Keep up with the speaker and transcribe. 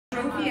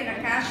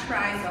cash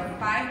prize of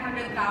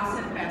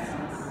 500,000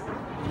 pesos.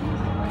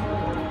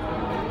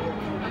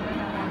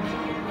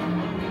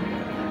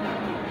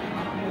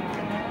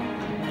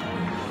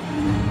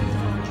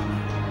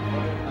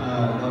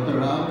 Dr.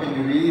 Ram, can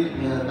you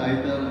read the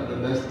title of the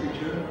best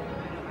picture?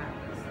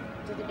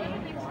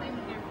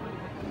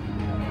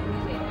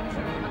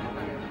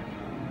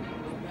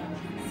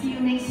 See you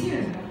next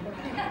year.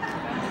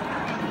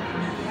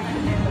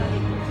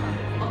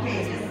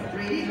 Okay, just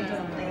read it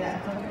like that.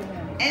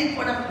 And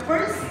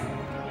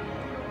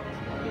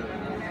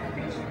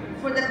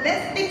for the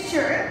best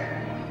picture,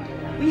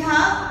 we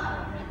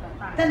have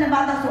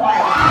Tanabata's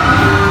Wife.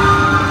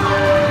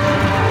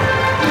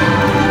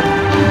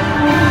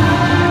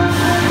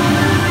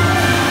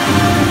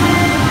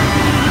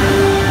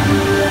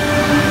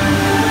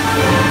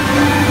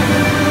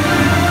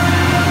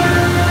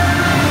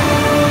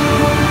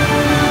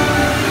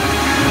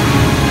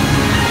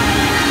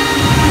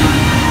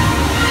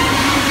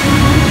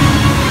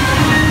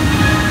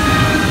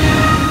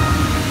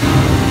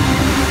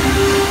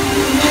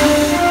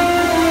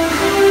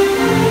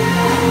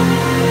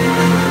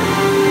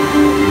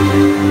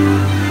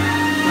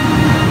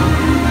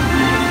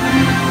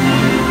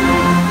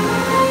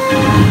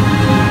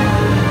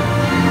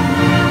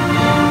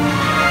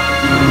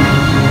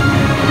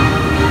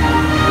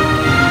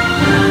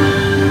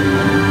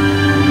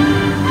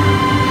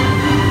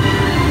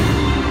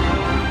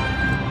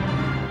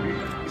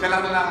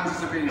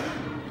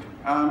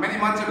 Many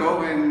months ago,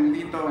 when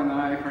Lito and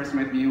I first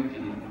met Yuki,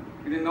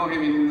 we didn't know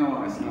him, he didn't know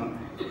us, no?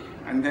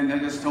 And then I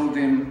just told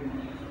him,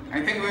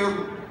 I think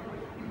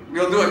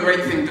we'll do a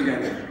great thing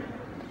together.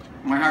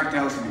 My heart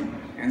tells me.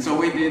 And so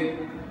we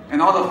did,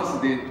 and all of us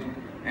did.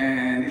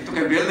 And it took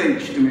a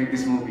village to make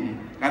this movie.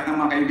 Lahat ng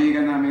mga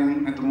kaibigan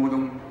namin na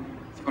tumulong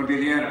sa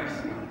Cordilleras.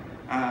 No?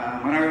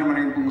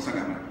 Maraming pong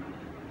salamat.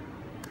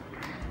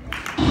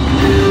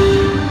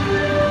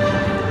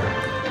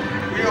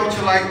 We also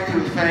like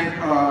to thank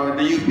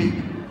the UP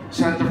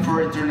Center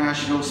for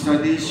International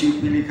Studies, UP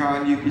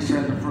Lican, UP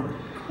Center for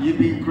UP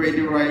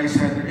Creative Writing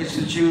Center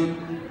Institute,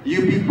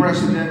 UP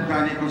President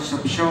Danny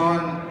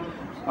Concepcion,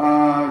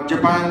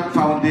 Japan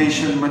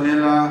Foundation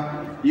Manila,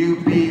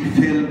 UP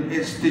Film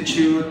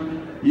Institute,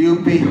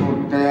 UP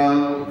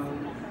Hotel,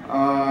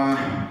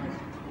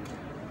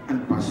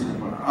 and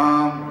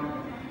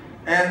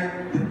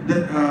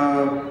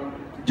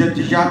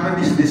the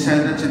Japanese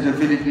descendants in the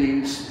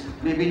Philippines.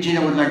 Maybe Gina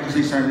would like to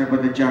say something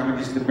about the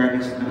Japanese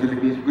dependence in the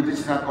Philippines, because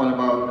it's not all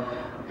about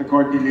the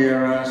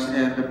Cordilleras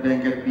and the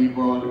Benguet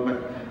people,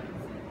 but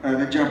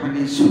the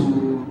Japanese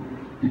who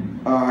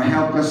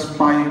helped us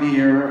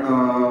pioneer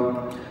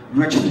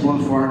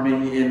vegetable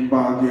farming in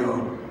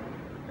Baguio.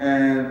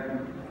 And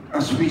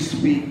as we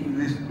speak,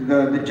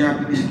 the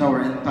Japanese now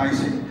are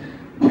enticing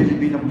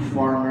Filipino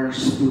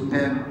farmers to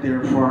tend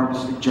their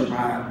farms in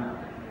Japan.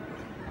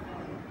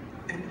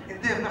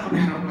 Hindi na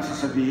kami harap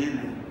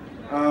masasabihin.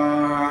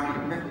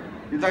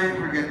 Did I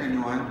forget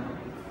anyone?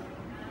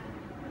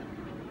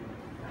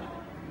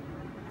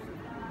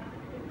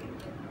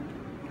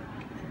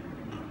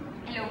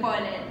 Hello,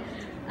 Colin.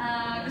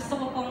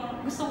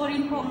 Gusto ko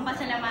rin pong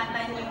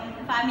pasalamatan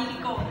yung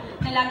family ko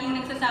na laging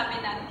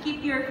nagsasabi na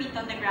keep your feet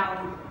on the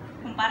ground.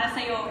 Kung para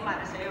sa'yo,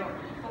 para sa'yo.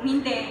 Kung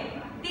hindi,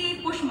 di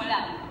push mo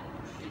lang.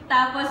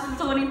 Tapos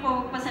gusto ko rin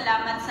po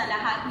pasalamat sa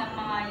lahat ng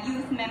mga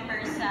youth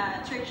members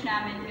sa church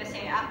namin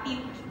kasi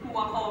active po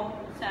ako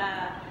sa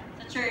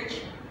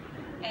church.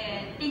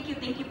 And thank you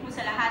po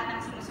sa lahat ng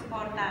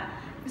sumusuporta.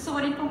 Gusto ko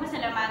rin pong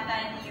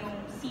pasalamatan yung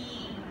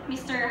si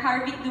Mr.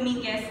 Harvick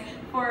Dominguez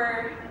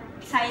for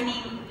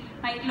signing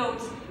my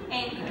clothes.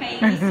 And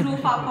kay Miss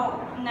Rufa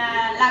po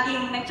na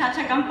laging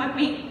nagtsatsagang pag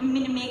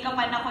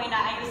mini-makeupan ako,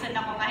 inaayusan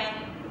ako kahit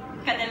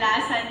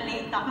kadalasan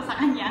late ako sa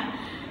kanya.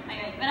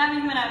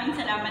 Ayun, maraming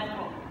salamat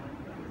po.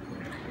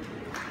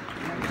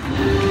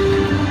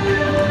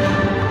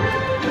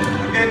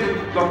 Again,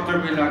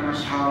 Dr.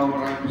 Milanos How,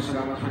 maraming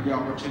salamat for the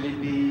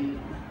opportunity.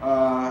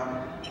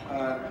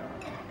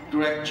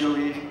 Direct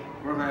Joey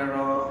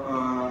Romero,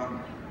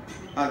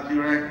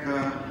 Direct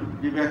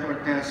Vivek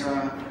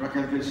Ortesa,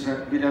 Raquel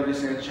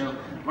Villavicencio,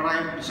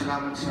 maraming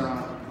salamat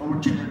sa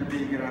opportunity na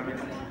binigyan namin.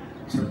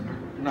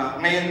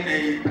 Ngayon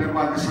ay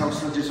pinapagod sa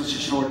House ng Jesus,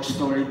 a short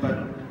story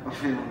but a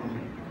film.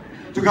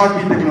 To God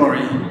be the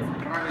glory.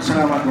 Maraming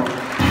salamat po.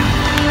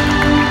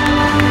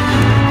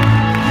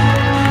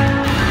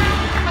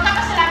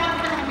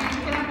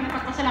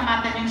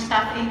 Pasalamatan yung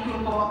staff and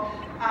crew po.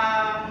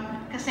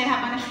 Kasi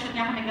habang nasushoot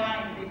niya kami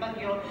gawa ng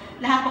Bagyo,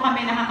 lahat po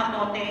kami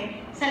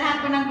nakakabote. Sa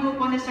lahat po ng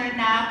grupo ni Sir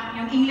Nap,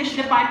 yung English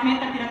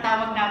department ang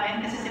tinatawag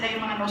namin kasi sila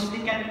yung mga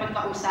nosebleed kami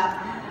pagkausap.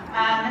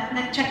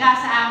 Nagtyaga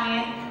sa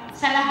amin.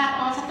 Sa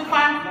lahat po, sa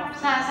TOFARM,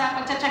 sa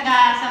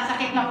pagtsatsaga, sa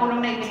sakit na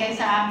pulong na ibigay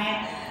sa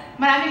amin.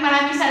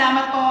 Maraming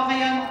salamat po.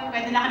 Ngayon,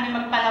 pwede na kami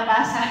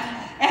magpalabas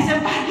sa SM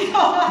Bagyo.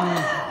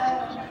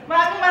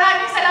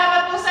 Maraming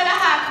salamat po sa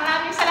lahat.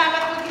 Maraming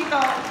salamat po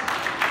dito.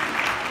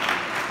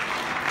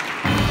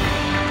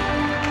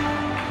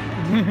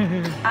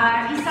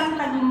 Isang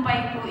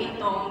tagumpay po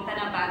itong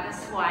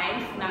Tanabata's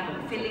Wife ng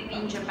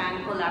Philippine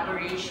India-Japan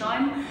collaboration.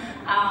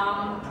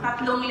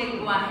 Tatlong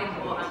lengguwahe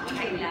po ang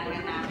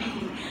kailangan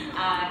namin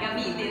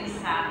gamitin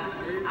sa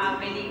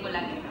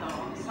pelikulang ito.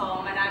 So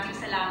maraming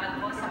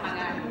salamat po sa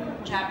mga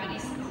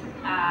Japanese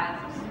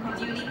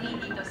community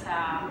dito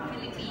sa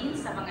Philippines,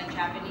 sa mga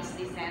Japanese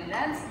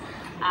descendants,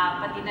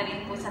 pati na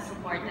rin po sa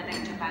suporta ng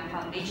Japan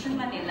Foundation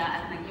Manila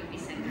at ng UP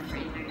Center for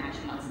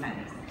International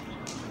Studies.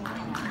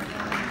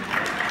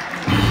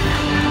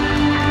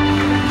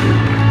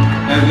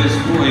 At this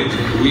point,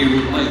 we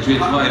would like to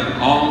invite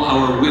all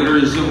our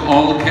winners of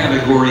all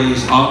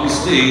categories on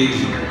stage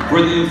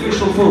for the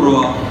official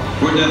photo op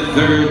for the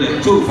 3rd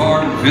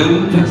TOFARM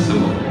Film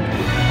Festival.